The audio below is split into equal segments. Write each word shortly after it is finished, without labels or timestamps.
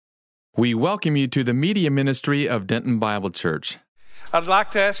We welcome you to the media ministry of Denton Bible Church. I'd like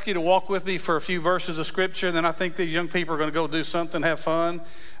to ask you to walk with me for a few verses of Scripture, and then I think these young people are going to go do something, have fun.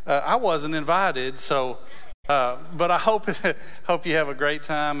 I wasn't invited, but I hope you have a great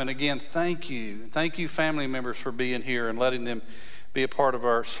time. And again, thank you family members for being here and letting them be a part of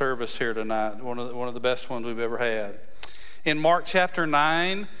our service here tonight. One of the best ones we've ever had. In Mark chapter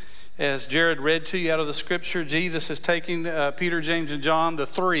 9, as Jared read to you out of the Scripture, Jesus is taking Peter, James, and John, the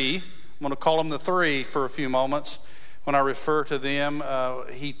three. I'm going to call them the three for a few moments. When I refer to them,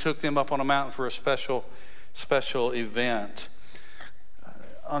 he took them up on a mountain for a special event.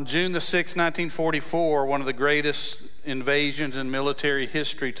 On June the 6th, 1944, one of the greatest invasions in military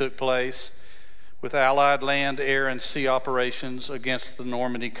history took place with Allied land, air, and sea operations against the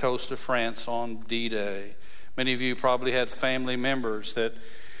Normandy coast of France on D-Day. Many of you probably had family members that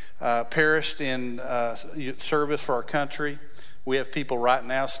perished in service for our country. We have people right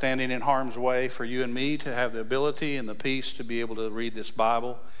now standing in harm's way for you and me to have the ability and the peace to be able to read this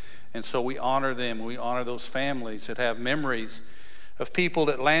Bible. And so we honor them. We honor those families that have memories of people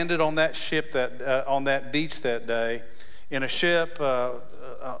that landed on that ship, on that beach that day, in a ship,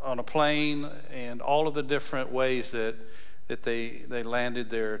 on a plane, and all of the different ways that they landed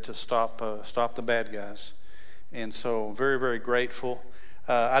there to stop the bad guys. And so very, very grateful.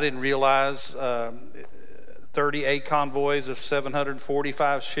 I didn't realize 38 convoys of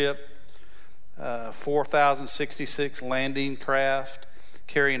 745 ship, 4,066 landing craft,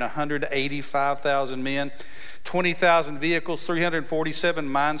 carrying 185,000 men, 20,000 vehicles, 347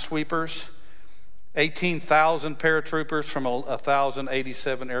 minesweepers, 18,000 paratroopers from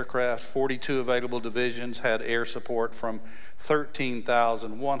 1,087 aircraft, 42 available divisions had air support from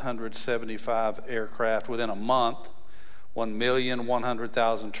 13,175 aircraft within a month,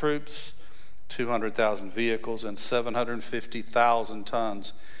 1,100,000 troops, 200,000 vehicles, and 750,000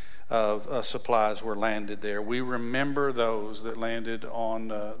 tons of supplies were landed there. We remember those that landed on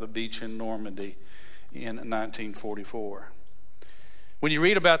the beach in Normandy in 1944. When you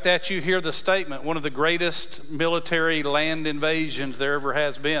read about that, you hear the statement, one of the greatest military land invasions there ever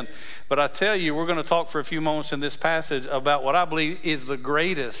has been. But I tell you, we're going to talk for a few moments in this passage about what I believe is the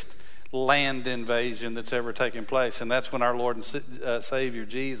greatest land invasion that's ever taken place, and that's when our Lord and Savior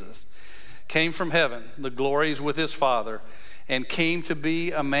Jesus came from heaven, the glories with his Father, and came to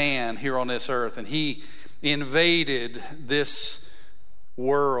be a man here on this earth. And he invaded this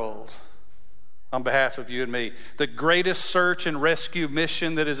world on behalf of you and me. The greatest search and rescue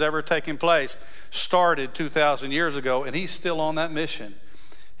mission that has ever taken place started 2,000 years ago, and he's still on that mission.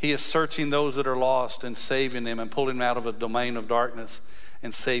 He is searching those that are lost and saving them and pulling them out of a domain of darkness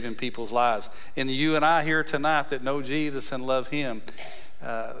and saving people's lives. And you and I here tonight that know Jesus and love him,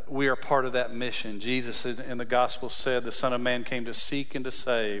 we are part of that mission. Jesus in the gospel said the Son of Man came to seek and to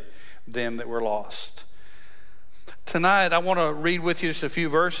save them that were lost. Tonight I want to read with you just a few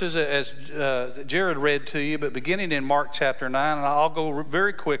verses as Jared read to you, but beginning in Mark chapter 9, and I'll go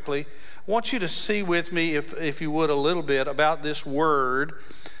very quickly. I want you to see with me, if you would, a little bit about this word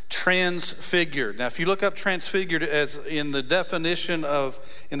transfigured. Now if you look up transfigured as in the definition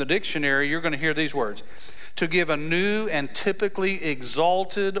in the dictionary, you're going to hear these words: to give a new and typically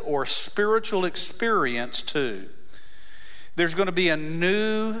exalted or spiritual experience to. There's going to be a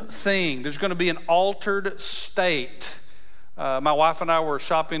new thing. There's going to be an altered state. My wife and I were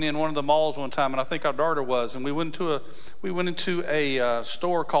shopping in one of the malls one time, and I think our daughter was, and we went into a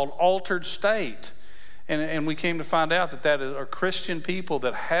store called Altered State. And we came to find out that are Christian people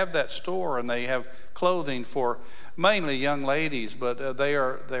that have that store, and they have clothing for mainly young ladies, but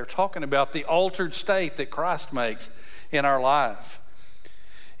they're talking about the altered state that Christ makes in our life.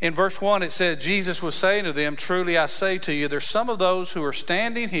 In verse 1 it said, Jesus was saying to them, truly I say to you, there's some of those who are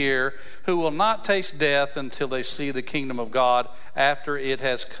standing here who will not taste death until they see the kingdom of God after it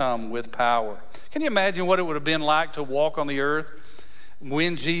has come with power. Can you imagine what it would have been like to walk on the earth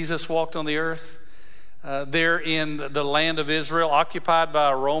when Jesus walked on the earth? There in the land of Israel, occupied by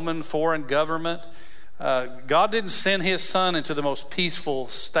a Roman foreign government. God didn't send his son into the most peaceful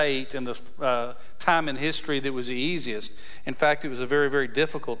state in the time in history that was the easiest. In fact, it was a very, very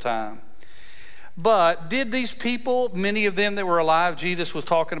difficult time. But did these people, many of them that were alive, Jesus was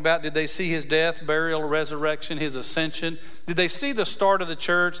talking about, did they see his death, burial, resurrection, his ascension? Did they see the start of the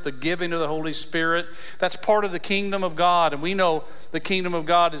church, the giving of the Holy Spirit? That's part of the kingdom of God. And we know the kingdom of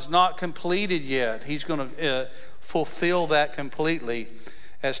God is not completed yet. He's going to fulfill that completely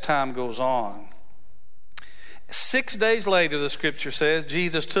as time goes on. 6 days later, the scripture says,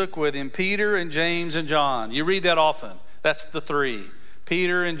 Jesus took with him Peter and James and John. You read that often. That's the three.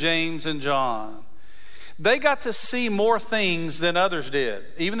 Peter and James and John. They got to see more things than others did,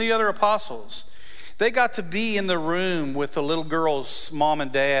 even the other apostles. They got to be in the room with the little girl's mom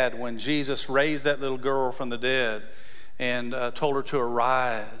and dad when Jesus raised that little girl from the dead and told her to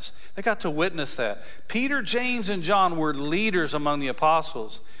arise. They got to witness that. Peter, James, and John were leaders among the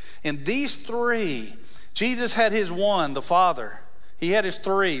apostles. And these three, Jesus had his one, the Father. He had his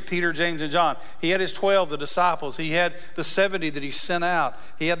three, Peter, James, and John. He had his 12, the disciples. He had the 70 that he sent out.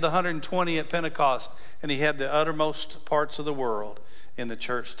 He had the 120 at Pentecost. And he had the uttermost parts of the world in the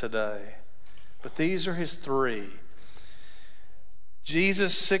church today. But these are his three.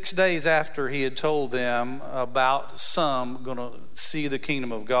 Jesus, 6 days after he had told them about some going to see the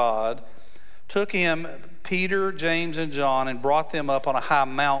kingdom of God, took him, Peter, James, and John, and brought them up on a high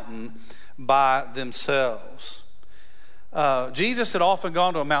mountain by themselves. Jesus had often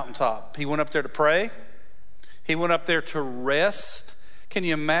gone to a mountaintop. He went up there to pray. He went up there to rest. Can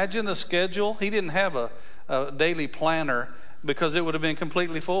you imagine the schedule? He didn't have a daily planner because it would have been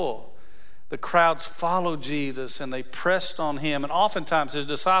completely full. The crowds followed Jesus and they pressed on him. And oftentimes his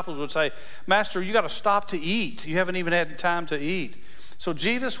disciples would say, Master, you got to stop to eat. You haven't even had time to eat. So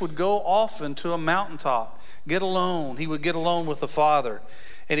Jesus would go often to a mountaintop, get alone. He would get alone with the Father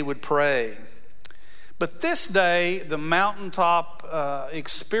and he would pray. But this day, the mountaintop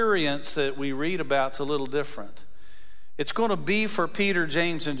experience that we read about is a little different. It's going to be for Peter,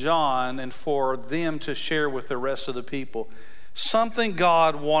 James, and John and for them to share with the rest of the people. Something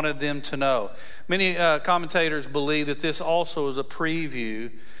God wanted them to know. Many commentators believe that this also is a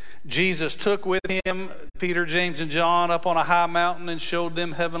preview. Jesus took with him Peter, James, and John up on a high mountain and showed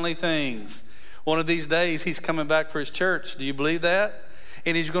them heavenly things. One of these days, he's coming back for his church. Do you believe that?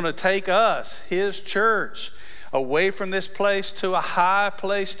 And he's going to take us, his church, away from this place to a high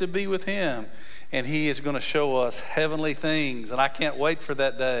place to be with him. And he is going to show us heavenly things. And I can't wait for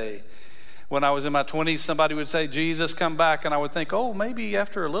that day. When I was in my 20s, somebody would say, Jesus, come back. And I would think, oh, maybe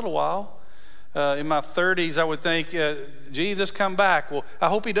after a little while. In my 30s, I would think, Jesus, come back. Well, I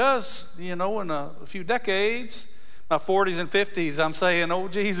hope he does, in a few decades. My 40s and 50s, I'm saying, oh,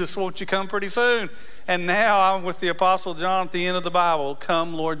 Jesus, won't you come pretty soon? And now I'm with the Apostle John at the end of the Bible.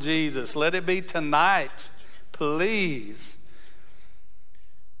 Come, Lord Jesus. Let it be tonight, please.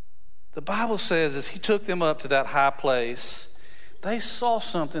 The Bible says as he took them up to that high place, they saw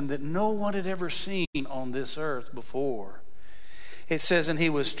something that no one had ever seen on this earth before. It says, and he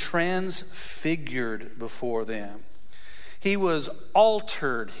was transfigured before them. He was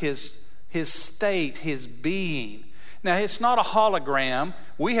altered, his state, his being. Now, it's not a hologram.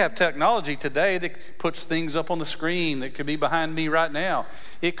 We have technology today that puts things up on the screen that could be behind me right now.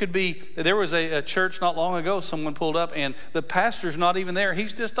 It could be, there was a church not long ago, someone pulled up, and the pastor's not even there.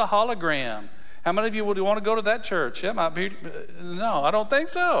 He's just a hologram. How many of you would want to go to that church? That might be, no, I don't think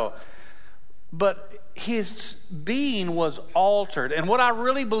so. But his being was altered. And what I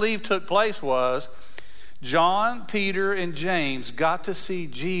really believe took place was John, Peter, and James got to see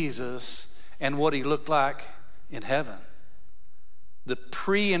Jesus and what he looked like in heaven. The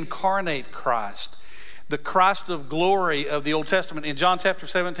pre-incarnate Christ. The Christ of glory of the Old Testament. In John chapter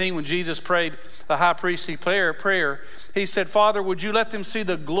 17, when Jesus prayed the high priestly prayer, he said, Father, would you let them see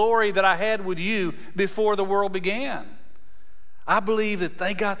the glory that I had with you before the world began? I believe that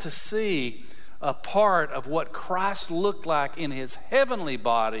they got to see a part of what Christ looked like in his heavenly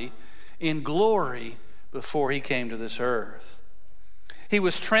body in glory before he came to this earth. He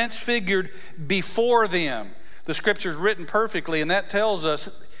was transfigured before them. The scripture is written perfectly, and that tells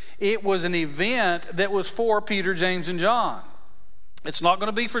us it was an event that was for Peter, James, and John. It's not going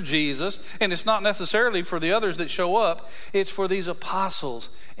to be for Jesus, and it's not necessarily for the others that show up. It's for these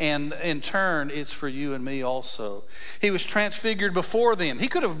apostles, and in turn, it's for you and me also. He was transfigured before them. He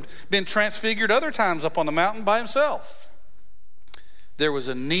could have been transfigured other times up on the mountain by himself. There was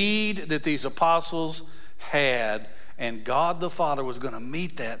a need that these apostles had, and God the Father was going to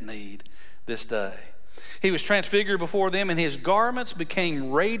meet that need this day. He was transfigured before them, and his garments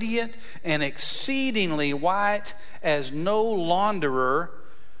became radiant and exceedingly white, as no launderer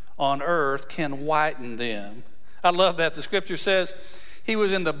on earth can whiten them. I love that. The scripture says he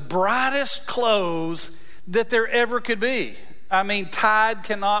was in the brightest clothes that there ever could be. I mean, Tide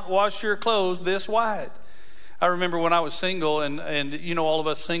cannot wash your clothes this white. I remember when I was single, and all of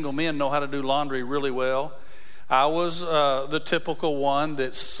us single men know how to do laundry really well. I was the typical one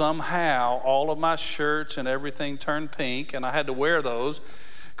that somehow all of my shirts and everything turned pink, and I had to wear those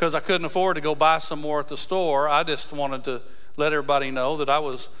because I couldn't afford to go buy some more at the store. I just wanted to let everybody know that I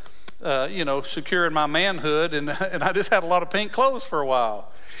was, secure in my manhood, and I just had a lot of pink clothes for a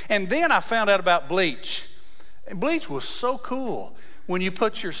while. And then I found out about bleach. And bleach was so cool. when you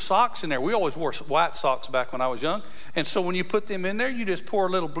put your socks in there, we always wore white socks back when I was young. And so when you put them in there, you just pour a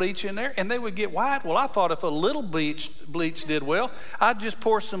little bleach in there and they would get white. Well, I thought if a little bleach did well, I'd just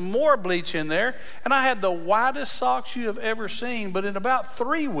pour some more bleach in there. And I had the whitest socks you have ever seen. But in about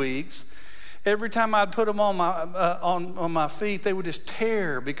 3 weeks, every time I'd put them on my feet, they would just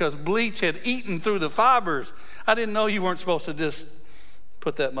tear because bleach had eaten through the fibers. I didn't know you weren't supposed to just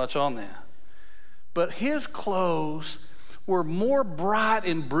put that much on there. But his clothes were more bright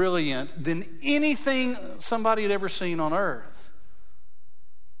and brilliant than anything somebody had ever seen on earth.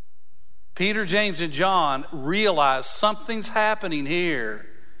 Peter, James, and John realized something's happening here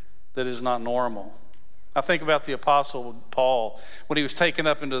that is not normal. I think about the Apostle Paul when he was taken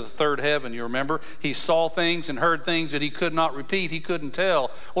up into the third heaven. You remember? He saw things and heard things that he could not repeat. He couldn't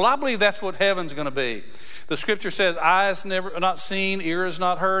tell. Well, I believe that's what heaven's going to be. The scripture says, eyes never not seen, ear is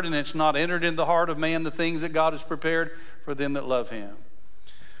not heard, and it's not entered in the heart of man the things that God has prepared for them that love him.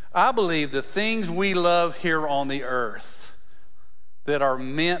 I believe the things we love here on the earth that are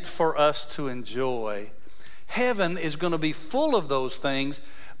meant for us to enjoy, heaven is going to be full of those things,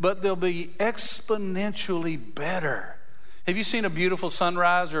 but they'll be exponentially better. Have you seen a beautiful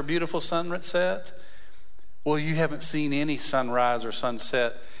sunrise or a beautiful sunset? Well, you haven't seen any sunrise or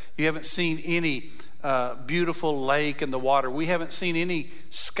sunset. You haven't seen any beautiful lake in the water. We haven't seen any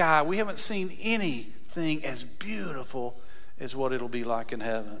sky. We haven't seen anything as beautiful as what it'll be like in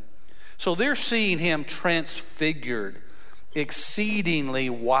heaven. So they're seeing him transfigured,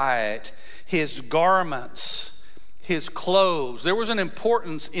 exceedingly white, his garments, his clothes. There was an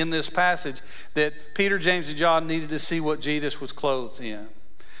importance in this passage that Peter, James, and John needed to see what Jesus was clothed in.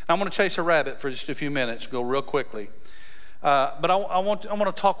 I'm going to chase a rabbit for just a few minutes, go real quickly. But I want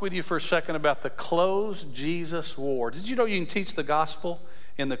to talk with you for a second about the clothes Jesus wore. Did you know you can teach the gospel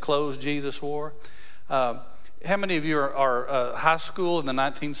in the clothes Jesus wore? How many of you are high school in the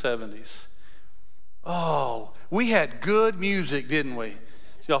 1970s? Oh, we had good music, didn't we?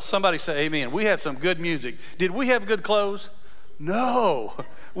 Y'all, somebody say amen. We had some good music. Did we have good clothes? No,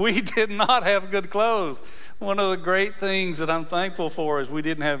 we did not have good clothes. One of the great things that I'm thankful for is we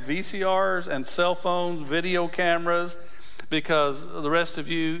didn't have VCRs and cell phones, video cameras, because the rest of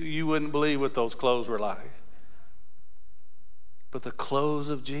you wouldn't believe what those clothes were like. But the clothes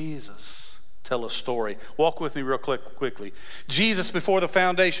of Jesus tell a story. Walk with me real quickly. Jesus, before the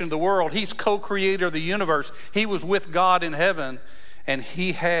foundation of the world, he's co-creator of the universe. He was with God in heaven, and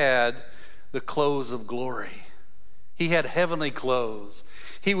he had the clothes of glory. He had heavenly clothes.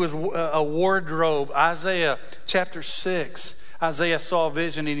 He was a wardrobe. Isaiah chapter 6. Isaiah saw a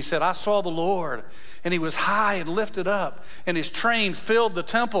vision and he said, I saw the Lord, and he was high and lifted up, and his train filled the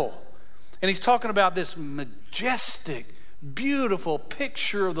temple. And he's talking about this majestic, beautiful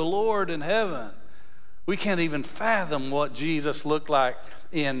picture of the Lord in heaven. We can't even fathom what Jesus looked like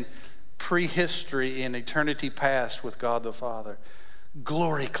in prehistory, in eternity past with God the Father.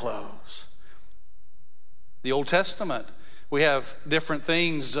 Glory clothes. The Old Testament, we have different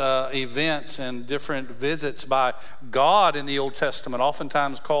things, events and different visits by God in the Old Testament,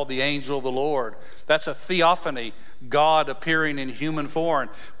 oftentimes called the angel of the Lord. That's a theophany, God appearing in human form.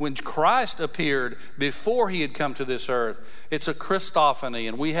 When Christ appeared before he had come to this earth, it's a Christophany.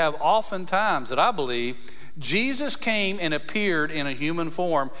 And we have oftentimes that I believe Jesus came and appeared in a human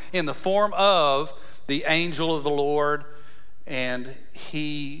form, in the form of the angel of the Lord, and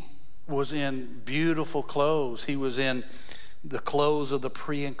he was in beautiful clothes. He was in the clothes of the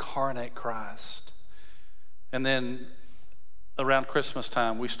pre-incarnate Christ. And then around Christmas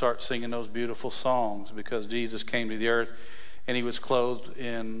time, we start singing those beautiful songs because Jesus came to the earth and he was clothed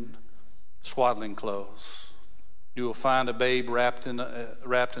in swaddling clothes. You will find a babe wrapped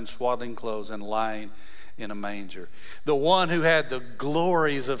in swaddling clothes and lying in a manger. The one who had the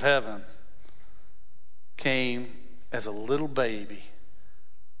glories of heaven came as a little baby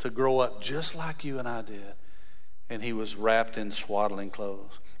to grow up just like you and I did. And he was wrapped in swaddling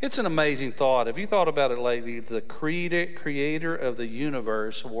clothes. It's an amazing thought. Have you thought about it lately? The creator of the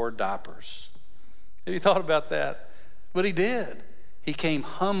universe wore diapers. Have you thought about that? But he did. He came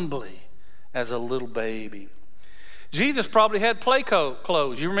humbly as a little baby. Jesus probably had play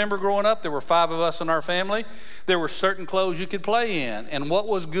clothes. You remember growing up, there were 5 of us in our family. There were certain clothes you could play in. And what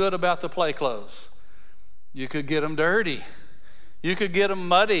was good about the play clothes? You could get them dirty. You could get them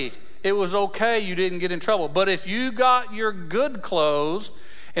muddy. It was okay. You didn't get in trouble. But if you got your good clothes,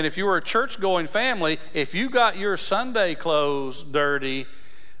 and if you were a church-going family, if you got your Sunday clothes dirty,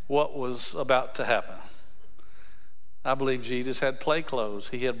 what was about to happen? I believe Jesus had play clothes.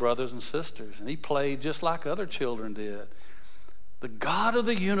 He had brothers and sisters, and he played just like other children did. the God of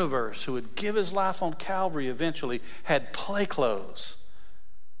the universe who would give his life on Calvary eventually, had play clothes.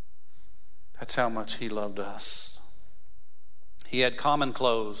 That's how much he loved us. He had common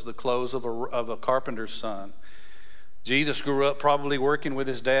clothes, the clothes of a carpenter's son. Jesus grew up probably working with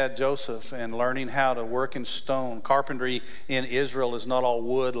his dad Joseph and learning how to work in stone. Carpentry in Israel is not all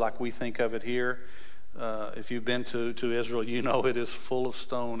wood like we think of it here. If you've been to Israel, you know it is full of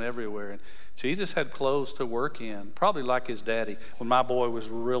stone everywhere. And Jesus had clothes to work in, probably like his daddy. When my boy was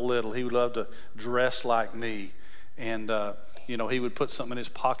real little, he would love to dress like me. And, he would put something in his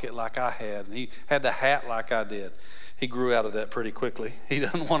pocket like I had. And he had the hat like I did. He grew out of that pretty quickly. He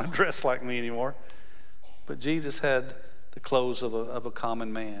doesn't want to dress like me anymore. But Jesus had the clothes of a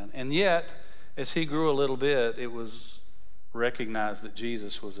common man. And yet, as he grew a little bit, it was recognized that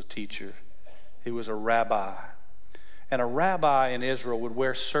Jesus was a teacher. He was a rabbi. And a rabbi in Israel would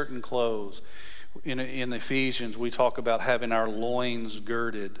wear certain clothes. In Ephesians, we talk about having our loins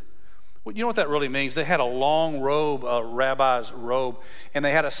girded. Well, you know what that really means? They had a long robe, a rabbi's robe, and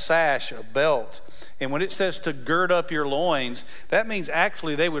they had a sash, a belt. And when it says to gird up your loins, that means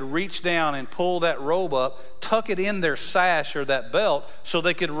actually they would reach down and pull that robe up, tuck it in their sash or that belt so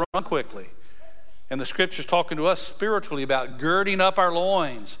they could run quickly. And the scripture's talking to us spiritually about girding up our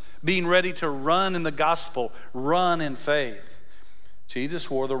loins, being ready to run in the gospel, run in faith. Jesus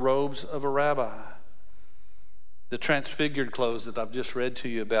wore the robes of a rabbi. The transfigured clothes that I've just read to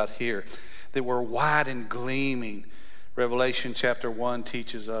you about here, that were white and gleaming. Revelation chapter 1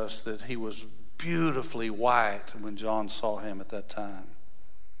 teaches us that he was beautifully white when John saw him at that time.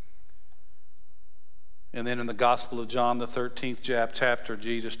 And then in the Gospel of John, the 13th chapter,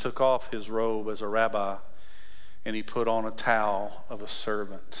 Jesus took off his robe as a rabbi and he put on a towel of a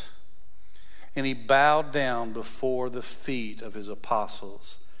servant. And he bowed down before the feet of his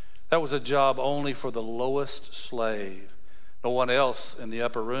apostles. That was a job only for the lowest slave. No one else in the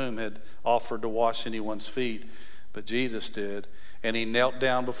upper room had offered to wash anyone's feet, but Jesus did. And he knelt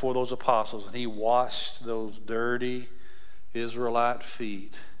down before those apostles and he washed those dirty Israelite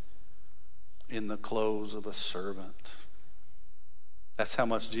feet in the clothes of a servant. That's how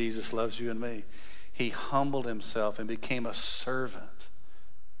much Jesus loves you and me. He humbled himself and became a servant.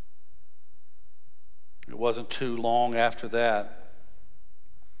 It wasn't too long after that,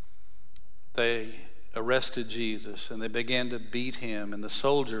 they arrested Jesus and they began to beat him. And the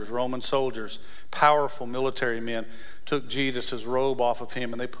soldiers, Roman soldiers, powerful military men, took Jesus' robe off of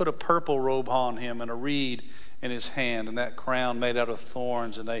him and they put a purple robe on him and a reed in his hand and that crown made out of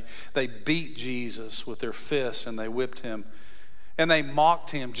thorns. And they beat Jesus with their fists and they whipped him and they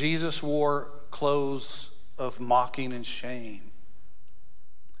mocked him. Jesus wore clothes of mocking and shame.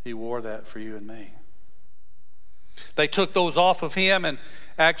 He wore that for you and me. They took those off of him, and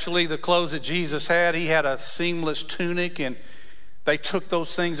actually the clothes that Jesus had, he had a seamless tunic, and they took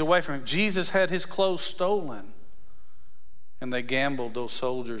those things away from him. Jesus had his clothes stolen, and they gambled, those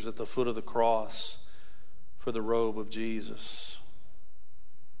soldiers, at the foot of the cross for the robe of Jesus.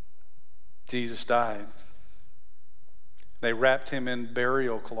 Jesus died. They wrapped him in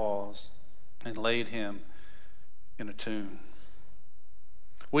burial cloths and laid him in a tomb.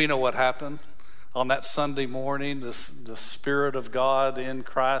 We know what happened. On that Sunday morning, the Spirit of God in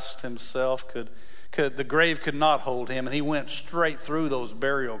Christ himself the grave could not hold him, and he went straight through those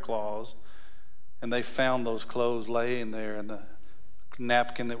burial cloths, and they found those clothes laying there and the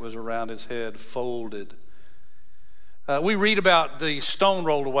napkin that was around his head folded. We read about the stone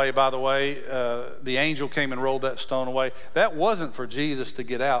rolled away, by the way. The angel came and rolled that stone away. That wasn't for Jesus to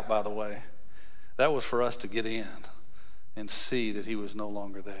get out, by the way. That was for us to get in and see that he was no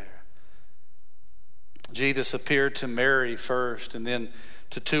longer there. Jesus appeared to Mary first, and then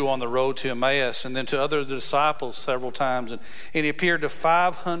to two on the road to Emmaus, and then to other disciples several times. And he appeared to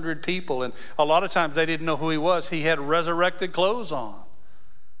 500 people, and a lot of times they didn't know who he was. He had resurrected clothes on.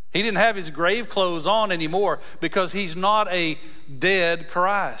 He didn't have his grave clothes on anymore because he's not a dead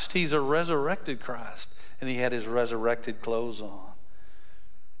Christ. He's a resurrected Christ, and he had his resurrected clothes on.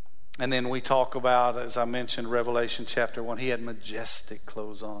 And then we talk about, as I mentioned, Revelation chapter 1, he had majestic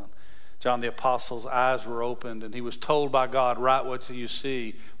clothes on. John the Apostle's eyes were opened, and he was told by God, write what you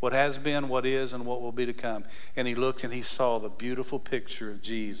see, what has been, what is, and what will be to come. And he looked and he saw the beautiful picture of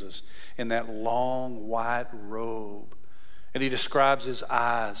Jesus in that long white robe. And he describes his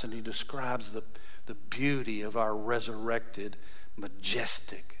eyes, and he describes the beauty of our resurrected,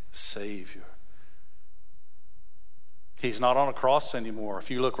 majestic Savior. He's not on a cross anymore. If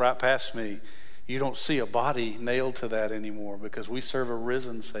you look right past me, you don't see a body nailed to that anymore because we serve a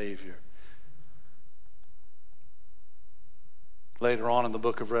risen Savior. Later on in the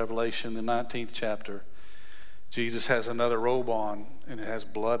book of Revelation, the 19th chapter, Jesus has another robe on, and it has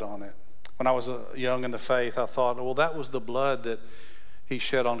blood on it. When I was young in the faith, I thought, well, that was the blood that he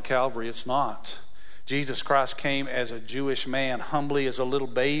shed on Calvary. It's not. Jesus Christ came as a Jewish man, humbly as a little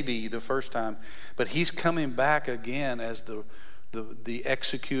baby the first time, but he's coming back again as the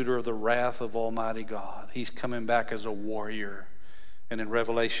executor of the wrath of Almighty God. He's coming back as a warrior. And in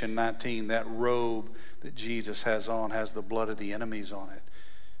Revelation 19, that robe that Jesus has on has the blood of the enemies on it,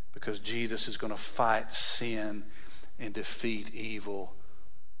 because Jesus is going to fight sin and defeat evil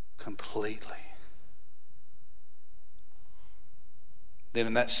completely. Then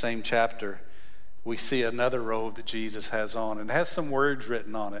in that same chapter, we see another robe that Jesus has on, and it has some words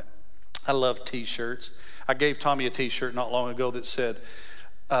written on it. I love t-shirts. I gave Tommy a t-shirt not long ago that said,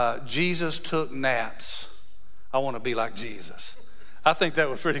 Jesus took naps. I want to be like Jesus. I think that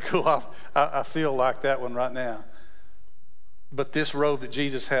was pretty cool. I feel like that one right now. But this robe that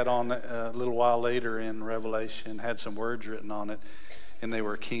Jesus had on a little while later in Revelation had some words written on it, and they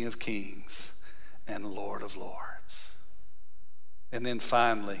were King of Kings and Lord of Lords. And then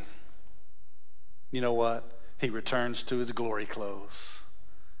finally, you know what? He returns to his glory clothes.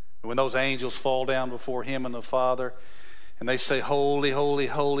 And when those angels fall down before him and the Father, and they say, holy, holy,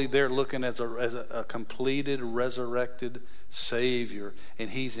 holy, they're looking as a completed, resurrected Savior, and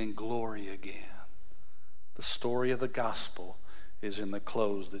he's in glory again. The story of the gospel is in the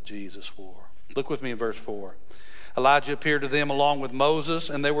clothes that Jesus wore. Look with me in verse 4. Elijah appeared to them along with Moses,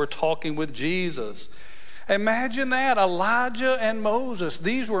 and they were talking with Jesus. Imagine that, Elijah and Moses.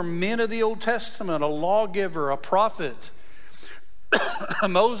 These were men of the Old Testament, a lawgiver, a prophet.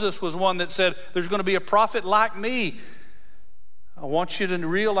 Moses was one that said, there's going to be a prophet like me. I want you to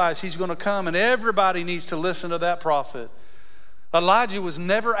realize he's going to come, and everybody needs to listen to that prophet. Elijah was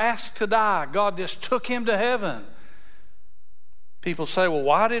never asked to die. God just took him to heaven. People say, well,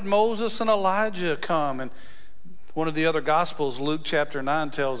 why did Moses and Elijah come? And one of the other Gospels, Luke chapter 9,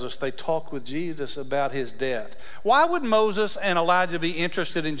 tells us they talked with Jesus about his death. Why would Moses and Elijah be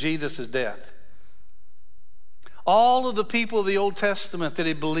interested in Jesus' death? All of the people of the Old Testament that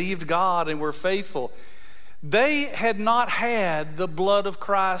had believed God and were faithful, they had not had the blood of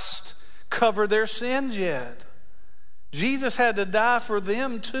Christ cover their sins yet. Jesus had to die for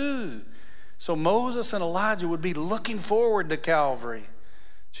them too. So Moses and Elijah would be looking forward to Calvary.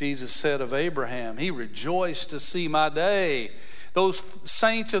 Jesus said of Abraham, he rejoiced to see my day. Those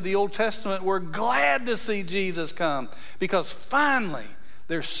saints of the Old Testament were glad to see Jesus come, because finally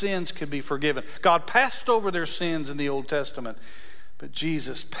their sins could be forgiven. God passed over their sins in the Old Testament, but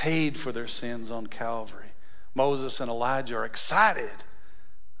Jesus paid for their sins on Calvary. Moses and Elijah are excited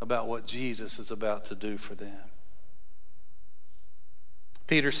about what Jesus is about to do for them.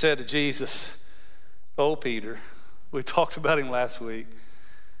 Peter said to Jesus, oh, Peter, we talked about him last week.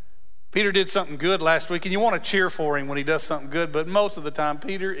 Peter did something good last week, and you want to cheer for him when he does something good, but most of the time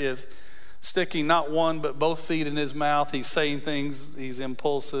Peter is sticking not one but both feet in his mouth. He's saying things, he's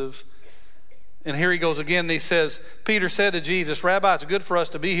impulsive. And here he goes again, and he says, Peter said to Jesus, Rabbi, it's good for us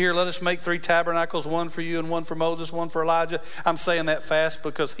to be here. Let us make 3 tabernacles, one for you and one for Moses, one for Elijah. I'm saying that fast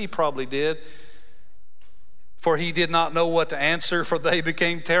because he probably did. For he did not know what to answer, for they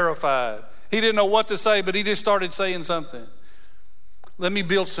became terrified. He didn't know what to say, but he just started saying something. Let me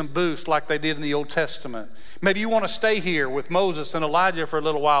build some boost like they did in the Old Testament. Maybe you want to stay here with Moses and Elijah for a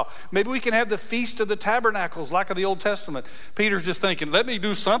little while. Maybe we can have the Feast of the Tabernacles like of the Old Testament. Peter's just thinking, let me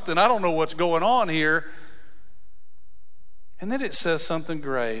do something. I don't know what's going on here. And then it says something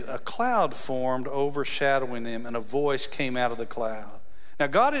great. A cloud formed overshadowing them, and a voice came out of the cloud. Now,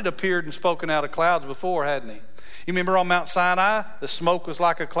 God had appeared and spoken out of clouds before, hadn't he? You remember on Mount Sinai, the smoke was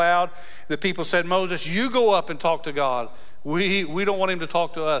like a cloud. The people said, Moses, you go up and talk to God. We don't want him to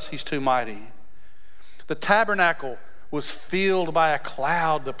talk to us. He's too mighty. The tabernacle was filled by a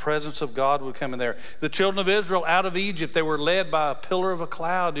cloud. The presence of God would come in there. The children of Israel out of Egypt, they were led by a pillar of a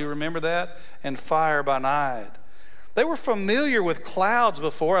cloud. Do you remember that? And fire by night. They were familiar with clouds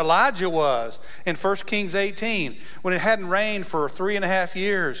before. Elijah was in 1 Kings 18. When it hadn't rained for 3.5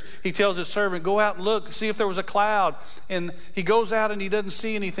 years, he tells his servant, go out and look, see if there was a cloud. And he goes out and he doesn't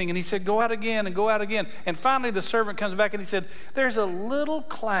see anything. And he said, go out again and go out again. And finally the servant comes back and he said, there's a little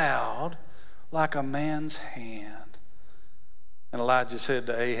cloud like a man's hand. And Elijah said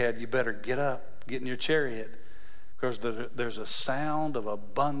to Ahab, you better get up, get in your chariot, because there's a sound of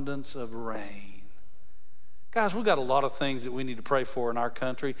abundance of rain. Guys, we've got a lot of things that we need to pray for in our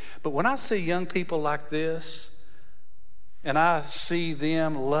country. But when I see young people like this, and I see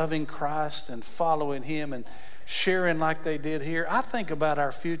them loving Christ and following him and sharing like they did here, I think about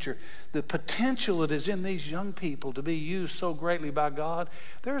our future. The potential that is in these young people to be used so greatly by God.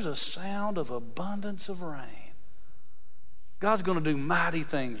 There's a sound of abundance of rain. God's going to do mighty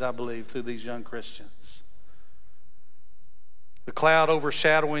things, I believe, through these young Christians. The cloud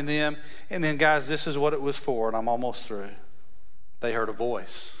overshadowing them. And then, guys, this is what it was for, and I'm almost through. They heard a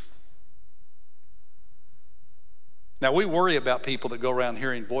voice. Now, we worry about people that go around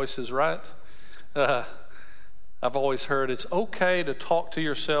hearing voices, right? I've always heard it's okay to talk to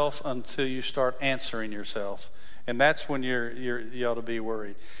yourself until you start answering yourself. And that's when you ought to be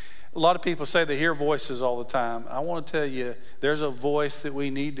worried. A lot of people say they hear voices all the time. I want to tell you, there's a voice that we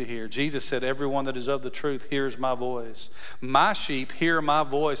need to hear. Jesus said, everyone that is of the truth hears my voice. My sheep hear my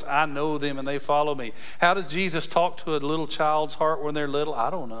voice. I know them and they follow me. How does Jesus talk to a little child's heart when they're little? I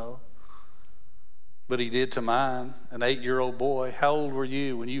don't know. But he did to mine, an 8-year-old boy. How old were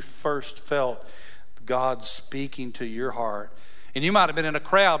you when you first felt God speaking to your heart? And you might have been in a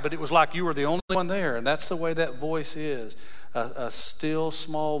crowd, but it was like you were the only one there. And that's the way that voice is. A still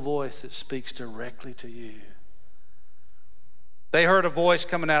small voice that speaks directly to you. They heard a voice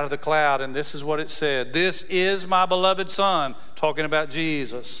coming out of the cloud, and this is what it said. This is my beloved Son, talking about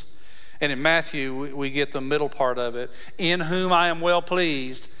Jesus. And in Matthew, we get the middle part of it. In whom I am well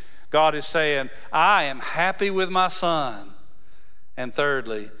pleased. God is saying, I am happy with my Son. And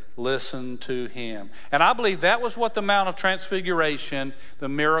thirdly, listen to him. And I believe that was what the Mount of Transfiguration, the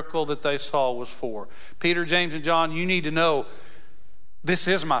miracle that they saw, was for. Peter, James, and John, you need to know, this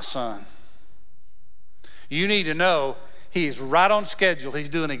is my Son. You need to know he's right on schedule. He's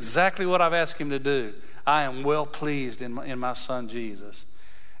doing exactly what I've asked him to do. I am well pleased in my Son Jesus.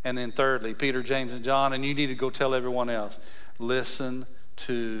 And then thirdly, Peter, James, and John, and you need to go tell everyone else, listen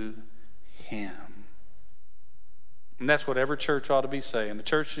to him. And that's what every church ought to be saying. The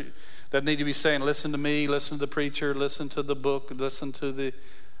church doesn't need to be saying, listen to me, listen to the preacher, listen to the book, listen to the...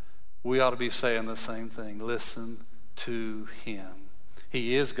 We ought to be saying the same thing. Listen to him.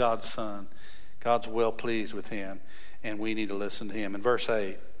 He is God's Son. God's well pleased with him, and we need to listen to him. In verse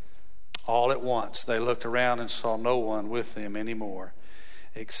 8, all at once they looked around and saw no one with them anymore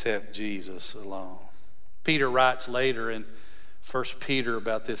except Jesus alone. Peter writes later in 1 Peter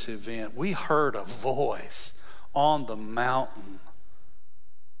about this event. We heard a voice on the mountain.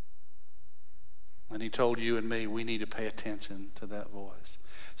 And he told you and me we need to pay attention to that voice.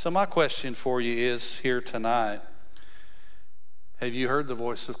 So my question for you is here tonight, have you heard the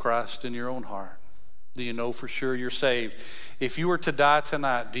voice of Christ in your own heart? Do you know for sure you're saved? If you were to die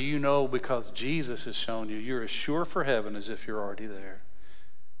tonight, do you know because Jesus has shown you you're as sure for heaven as if you're already there?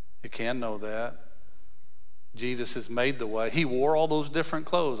 You can know that. Jesus has made the way. He wore all those different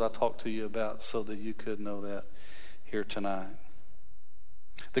clothes I talked to you about so that you could know that here tonight.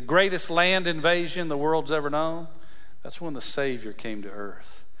 The greatest land invasion the world's ever known, that's when the Savior came to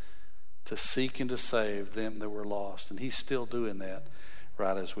earth to seek and to save them that were lost. And he's still doing that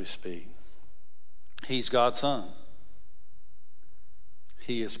right as we speak. He's God's Son.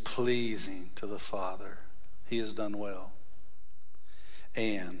 He is pleasing to the Father. He has done well.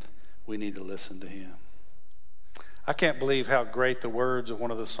 And we need to listen to him. I can't believe how great the words of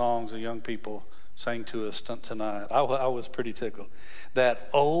one of the songs the young people sang to us tonight. I was pretty tickled. That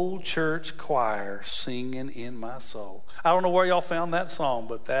old church choir singing in my soul. I don't know where y'all found that song,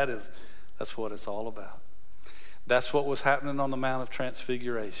 but that's what it's all about. That's what was happening on the Mount of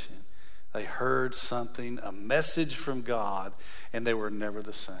Transfiguration. They heard something, a message from God, and they were never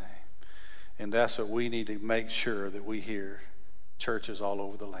the same. And that's what we need to make sure that we hear, churches all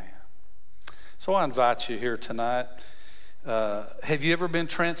over the land. So I invite you here tonight. Have you ever been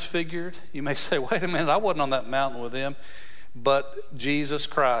transfigured? You may say, wait a minute, I wasn't on that mountain with them. But Jesus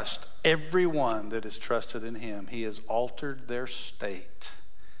Christ, everyone that is trusted in him, he has altered their state.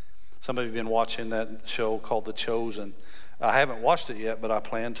 Some of you have been watching that show called The Chosen. I haven't watched it yet, but I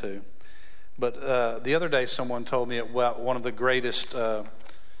plan to. But the other day someone told me about one of the greatest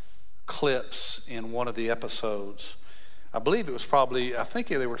clips in one of the episodes. I believe it was I think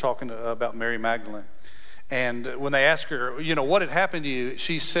they were talking about Mary Magdalene. And when they asked her, what had happened to you?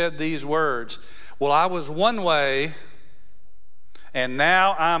 She said these words, well, I was one way, and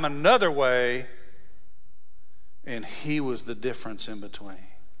now I'm another way, and he was the difference in between.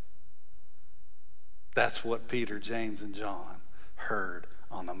 That's what Peter, James, and John heard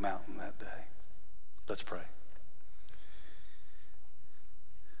on the mountain that day. Let's pray.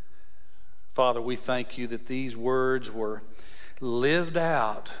 Father, we thank you that these words were lived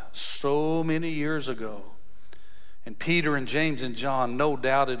out so many years ago. And Peter and James and John, no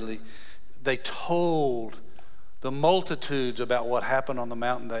doubtedly, they told the multitudes about what happened on the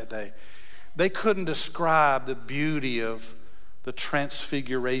mountain that day. They couldn't describe the beauty of the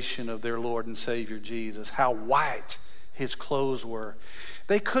transfiguration of their Lord and Savior Jesus, how white his clothes were.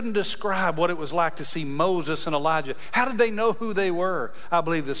 They couldn't describe what it was like to see Moses and Elijah. How did they know who they were? I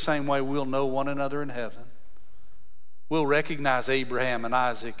believe the same way we'll know one another in heaven. We'll recognize Abraham and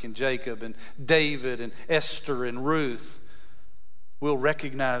Isaac and Jacob and David and Esther and Ruth. We'll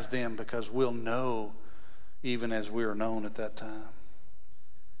recognize them because we'll know even as we are known at that time.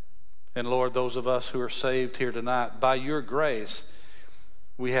 And Lord, those of us who are saved here tonight, by your grace,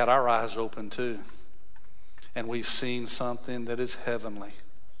 we had our eyes open too. And we've seen something that is heavenly.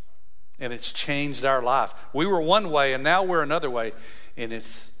 And it's changed our life. We were one way and now we're another way. And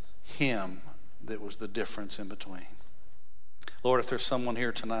it's Him that was the difference in between. Lord, if there's someone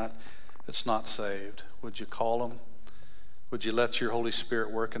here tonight that's not saved, would you call them? Would you let your Holy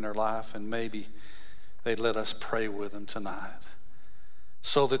Spirit work in their life? And maybe they'd let us pray with them tonight,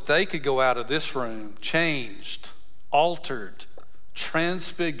 so that they could go out of this room changed, altered,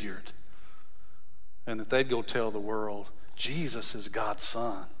 transfigured, and that they'd go tell the world, Jesus is God's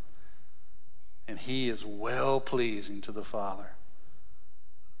Son, and He is well-pleasing to the Father.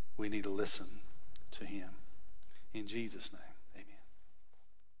 We need to listen to Him. In Jesus' name.